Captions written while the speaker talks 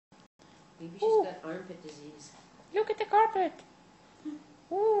Maybe she's got armpit disease. Look at the carpet.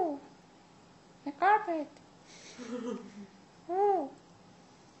 Ooh, the carpet. Ooh.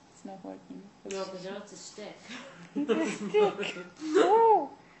 It's not working. No, because now it's a stick. It's a stick. Ooh.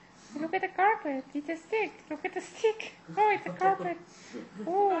 Look at the carpet. It's a stick. Look at the stick. Oh, it's a carpet.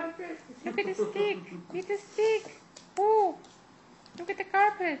 Ooh. Look at the stick. It's a stick. Ooh. Look at the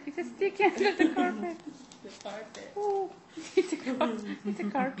carpet. It's a stick under the carpet. The carpet. Ooh. It's a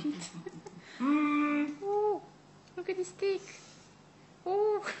carpet. Ooh. Look at the stick.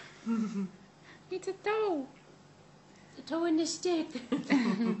 Ooh. It's a toe. The toe in the stick.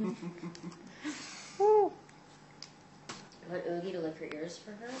 Ooh. I want Oogie to lick her ears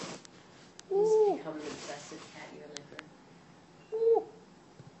for her. Ooh. He's become an obsessive cat ear licker. Ooh.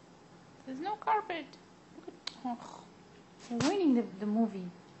 There's no carpet. Look at, oh. You're ruining the movie.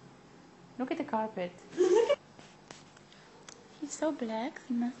 Look at the carpet. She's so black,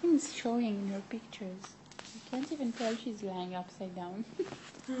 nothing's showing in her pictures. You can't even tell she's lying upside down.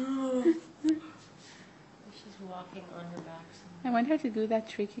 She's walking on her back. I want her to do that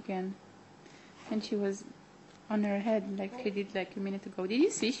trick again. And she was on her head like she did like a minute ago. Did you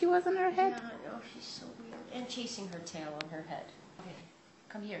see she was on her head? Yeah, I know, she's so weird. And chasing her tail on her head. Okay,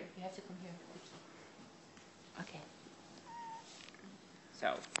 come here. You have to come here. Okay.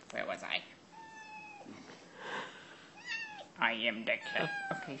 So, where was I? I am the cat.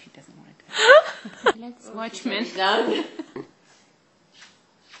 Okay, she doesn't want it. Let's watch men. Done.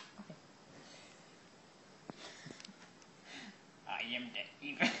 I am the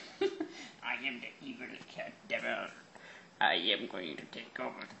evil. I am the evil cat devil. I am going to take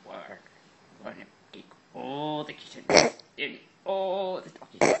over the world. I'm going to take all the kittens and all the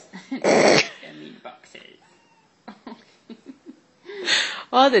doggies and meat boxes.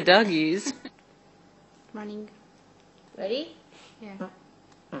 All the doggies. Running. Ready? Yeah.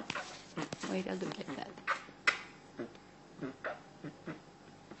 Wait, I'll do it like that.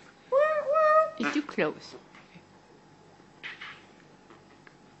 It's too close.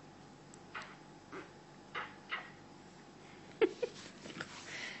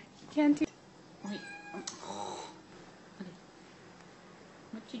 Can't you? Wait. Okay.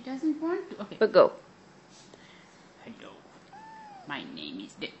 But she doesn't want to. Okay. But go. Hello. My name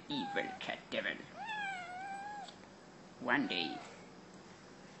is the evil cat devil. One day.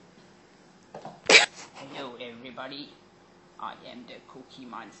 Hello, everybody. I am the Cookie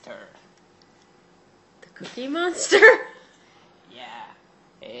Monster. The Cookie Monster? Yeah.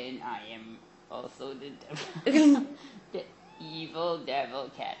 And I am also the devil. The evil devil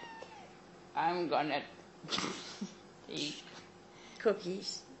cat. I'm gonna take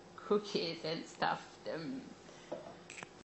Cookies. cookies and stuff them